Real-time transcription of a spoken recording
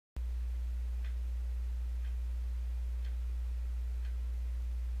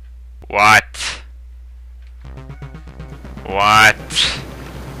What? What?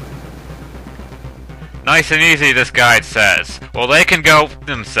 Nice and easy, this guide says. Well, they can go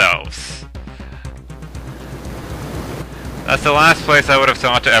themselves. That's the last place I would have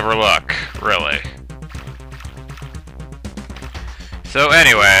thought to ever look, really. So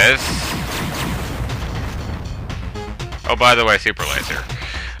anyways... Oh, by the way, super laser.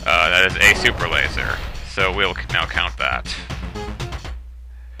 That is a super laser. So we'll now count that.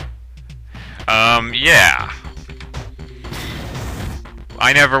 Yeah.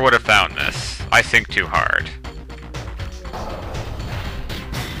 I never would have found this. I think too hard.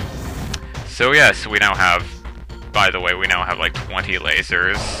 So yes, we now have... By the way, we now have like 20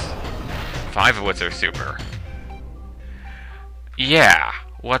 lasers. 5 of which are super. Yeah,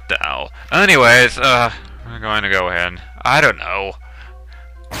 what the hell. Anyways, we're going to go ahead. I don't know.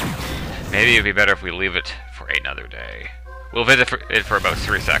 Maybe it'd be better if we leave it for another day. We'll visit it for about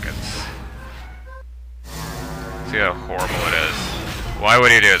 3 seconds. See how horrible it is. Why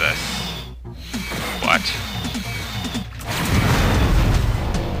would you do this? What?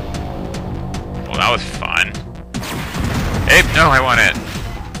 Well, that was fun. Hey, no, I want it.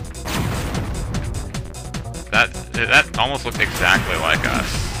 That almost looked exactly like us.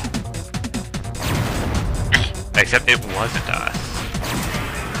 Except it wasn't us.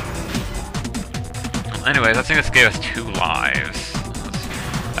 Anyways, I think this gave us 2 lives.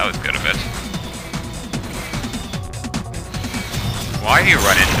 That was good of it. Why do you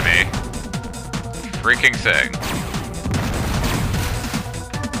run into me? Freaking thing.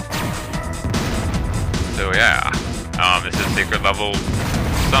 So yeah. This is secret level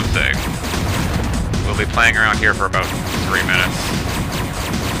something. We'll be playing around here for about 3 minutes.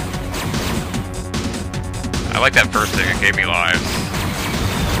 I like that first thing, it gave me lives.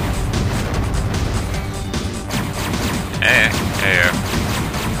 Hey.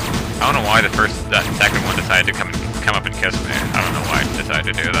 I don't know why that second one decided to come up and kiss me. I don't know why it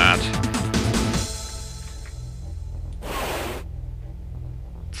decided to do that.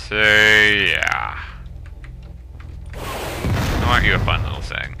 So yeah. Aren't you a fun little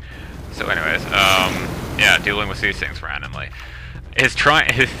thing? So anyways, yeah, dealing with these things randomly. I just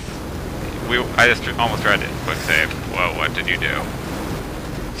almost tried to quick save. Whoa, what did you do?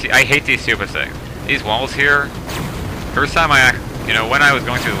 See, I hate these stupid things. These walls here, first time when I was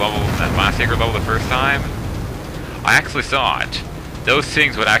going through the level, that last secret level the first time, I actually saw it. Those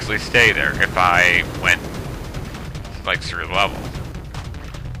things would actually stay there if I went, like, through the level.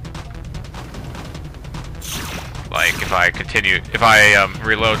 Like, if I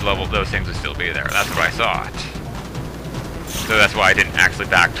reload the level, those things would still be there. That's what I thought. So that's why I didn't actually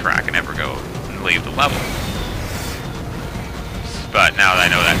backtrack and ever go and leave the level. But now that I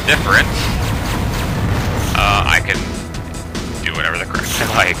know that's different, I can do whatever the crap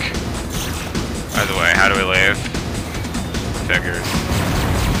I like. By the way, how do we leave? Figures.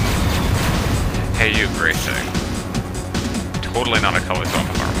 Hey, you great thing. Totally not a color swap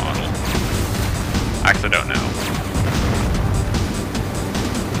of our model. Actually, don't know.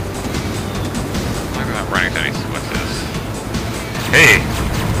 I'm not running into any switches. Hey!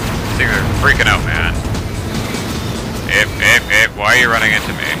 These things are freaking out, man. Why are you running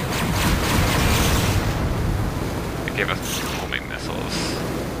into me? They gave us homing missiles.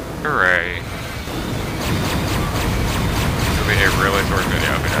 Hooray. This will be a really short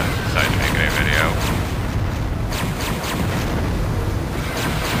video if I decide to make it a video.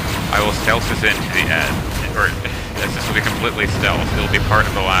 I will stealth this into the end. Or, this will be completely stealth. It will be part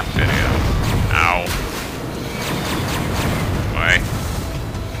of the last video. Ow. Why?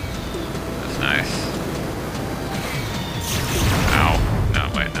 That's nice. Ow. No,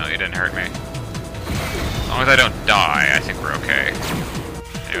 wait, no, you didn't hurt me. As long as I don't die, I think we're okay.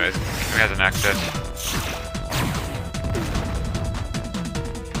 Anyways, we have an exit.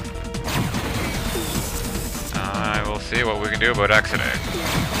 I will see what we can do about exiting.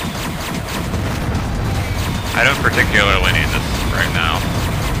 I don't particularly need this right now.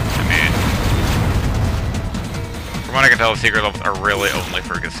 I mean, from what I can tell, the secret levels are really only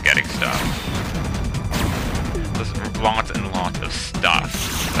for just getting stuff. There's lots and lots of stuff.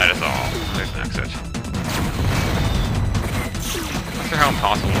 That is all. There's an exit. I'm not sure how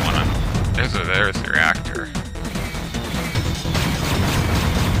impossible one. There's the reactor.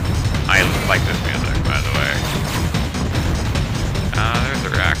 I like this music, by the way. There's the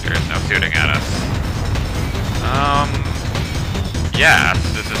reactor. It's now shooting at us. Yes,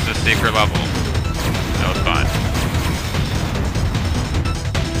 this is the secret level. That was fun.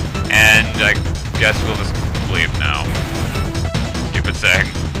 And I guess we'll just leave now. Stupid thing.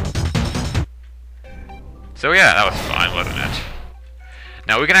 So yeah, that was fun, wasn't it?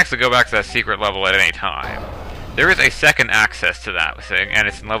 Now, we can actually go back to that secret level at any time. There is a second access to that thing, and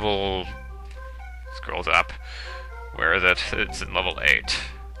it's in level... Scrolls up. Where is it? It's in level 8.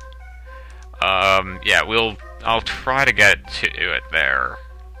 Yeah, I'll try to get to it there.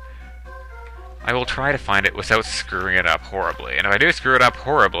 I will try to find it without screwing it up horribly. And if I do screw it up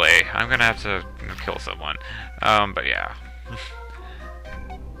horribly, I'm gonna have to kill someone. But yeah.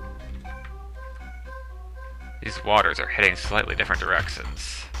 These waters are heading slightly different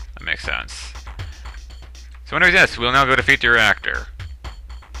directions. That makes sense. So anyways, yes, we'll now go defeat the reactor.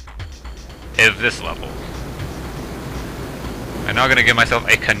 Of this level. I'm now gonna give myself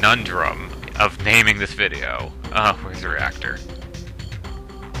a conundrum of naming this video. Where's the reactor?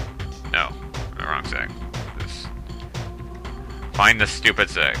 No. Wrong thing. Find the stupid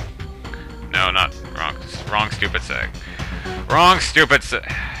thing. No, not wrong. Wrong stupid thing. Wrong stupid thing.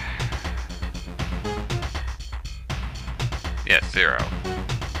 Yes, 0.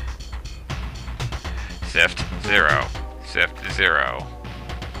 Sift 0. Sift 0.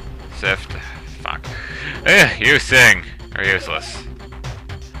 Sift. Fuck. You sing. Are useless.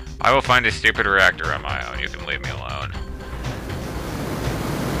 I will find a stupid reactor on my own. You can leave me alone.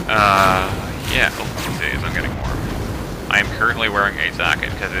 Yeah. Oh, see, I'm getting warm. I am currently wearing a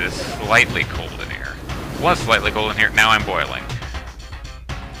jacket because it is slightly cold in here. It was slightly cold in here. Now I'm boiling.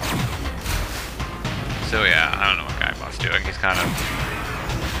 So yeah, I don't know what Guybot's doing.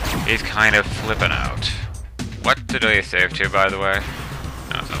 He's kind of flipping out. What did I save to, by the way?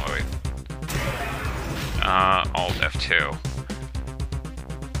 No, it's not what we... Alt F2.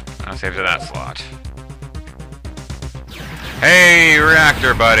 I'll save to that slot. Hey,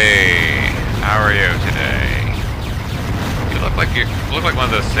 reactor buddy! How are you today? You look like one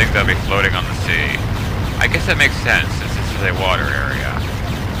of those things that'll be floating on the sea. I guess that makes sense since this is a water area.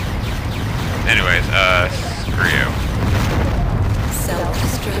 Anyways, screw you.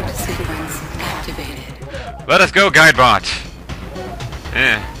 Self-destruct sequence activated. Let us go, Guidebot!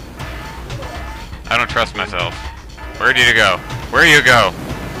 I don't trust myself. Where do you go? Where do you go?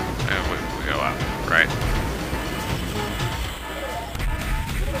 We go up, right?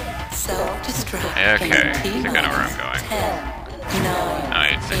 Self-destruct. Okay, I think I know where I'm going. 10, 9,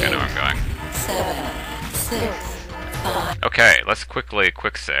 I think I know where I'm going. 7, 6, 5. Okay, let's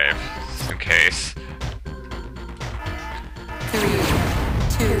quick save, just in case. 3,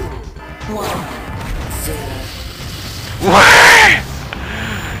 2, 1, 0. What?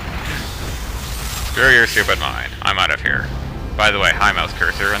 Screw your stupid mind. I'm out of here. By the way, hi mouse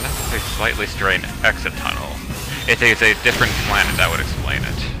cursor, and this is a slightly strange exit tunnel. It's a different planet that would explain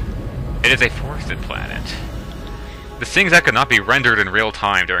it. It is a forested planet. The things that could not be rendered in real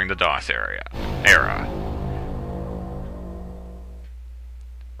time during the DOS era.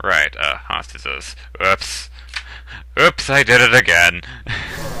 Right, hostages. Oops. Oops, I did it again.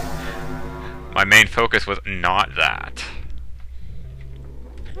 My main focus was not that.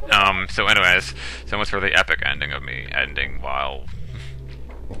 So anyways, so much for the epic ending of me ending while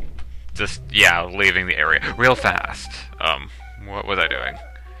just, yeah, leaving the area real fast. What was I doing?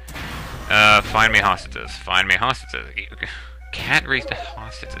 Find me hostages. Find me hostages. You can't reach the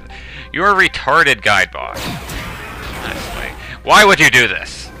hostages. You're a retarded Guidebot. Honestly. Why would you do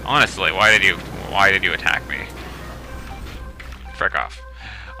this? Honestly, why did you attack me? Frick off.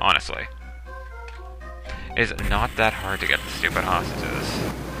 Honestly. It is not that hard to get the stupid hostages.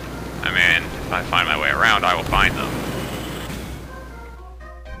 I mean, if I find my way around, I will find them.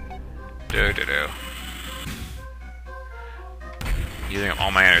 Using up all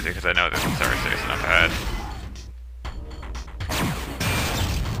my energy because I know there's a star station up ahead.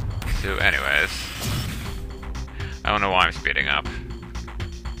 So anyways, I don't know why I'm speeding up.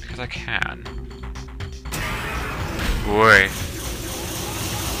 Because I can. Boy.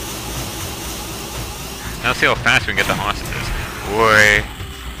 Now see how fast we can get the hostages. Boy.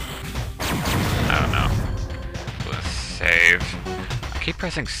 I don't know. Let's save. I keep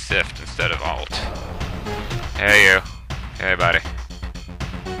pressing Shift instead of Alt. Hey you. Hey buddy.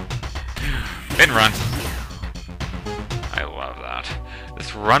 Bin run. I love that.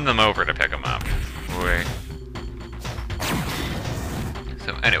 Just run them over to pick them up. Boy.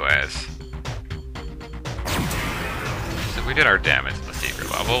 So anyways. So we did our damage in the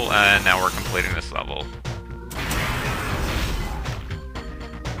secret level, and now we're completing this level.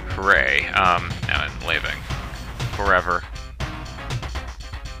 Hooray. Now I'm leaving. Forever.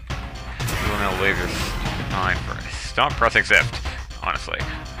 You will now leave your mind for... Stop pressing Shift, honestly.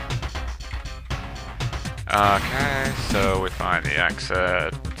 Okay, so we find the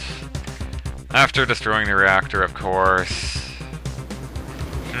exit. After destroying the reactor, of course.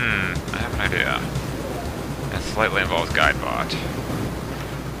 I have an idea. It slightly involves Guidebot.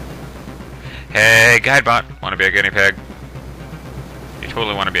 Hey, Guidebot, want to be a guinea pig? You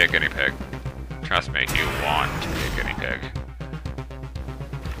totally want to be a guinea pig. Trust me, you want to be a guinea pig.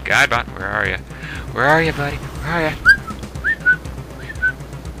 Guidebot, where are you? Where are you, buddy? Where are you?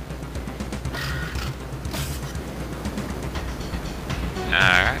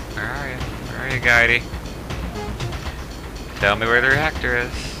 Alright, where are you? Where are you, Guidey? Tell me where the reactor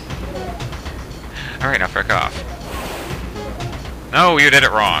is. Alright, now frick off. No, you did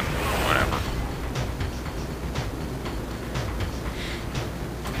it wrong. Whatever.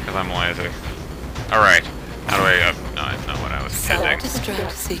 Because I'm lazy. Alright. How do I, no, I know what I was intending.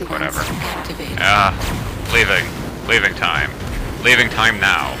 Self-destruct sequence Whatever. activated. Leaving time. Leaving time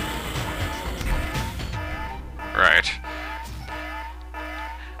now. Right.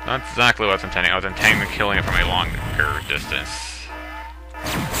 Not exactly what I was intending. I was intending killing it from a longer distance.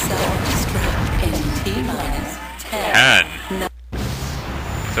 Self-destruct in T-minus 10. 10.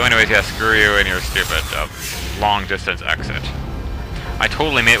 So anyways, yeah, screw you and your stupid long distance exit. I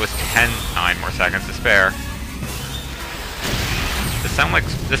totally made it with 9 more seconds to spare.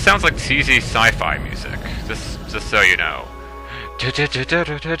 This sounds like cheesy sci-fi music. Just so you know. I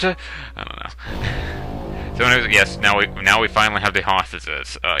don't know. So anyways, yes, now we finally have the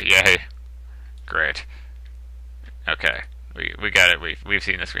hostages. Yay. Great. Okay. We got it. We've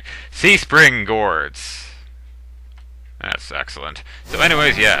seen this. Sea Spring Gourds. That's excellent. So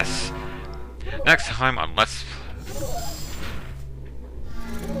anyways, yes. Next time on Let's...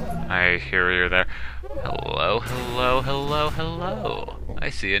 I hear you there. Hello, hello, hello, hello. I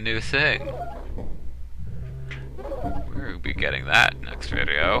see a new thing. We'll be getting that next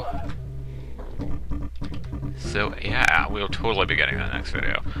video. So yeah, we'll totally be getting that next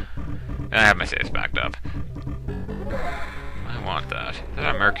video. And I have my saves backed up. I want that. Is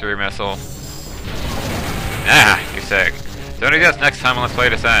that a Mercury missile? Ah, you say. So I guess next time on Let's Play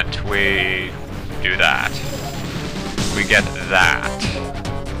Descent, we do that. We get that.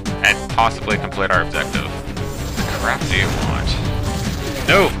 And possibly complete our objective. What the crap do you want?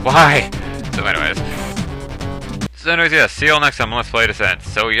 No! Why? So anyways, yeah, see you all next time on Let's Play Descent.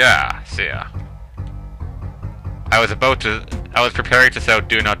 So yeah, see ya. I was preparing to say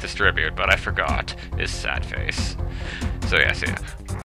do not distribute, but I forgot. His sad face. So yeah, see ya.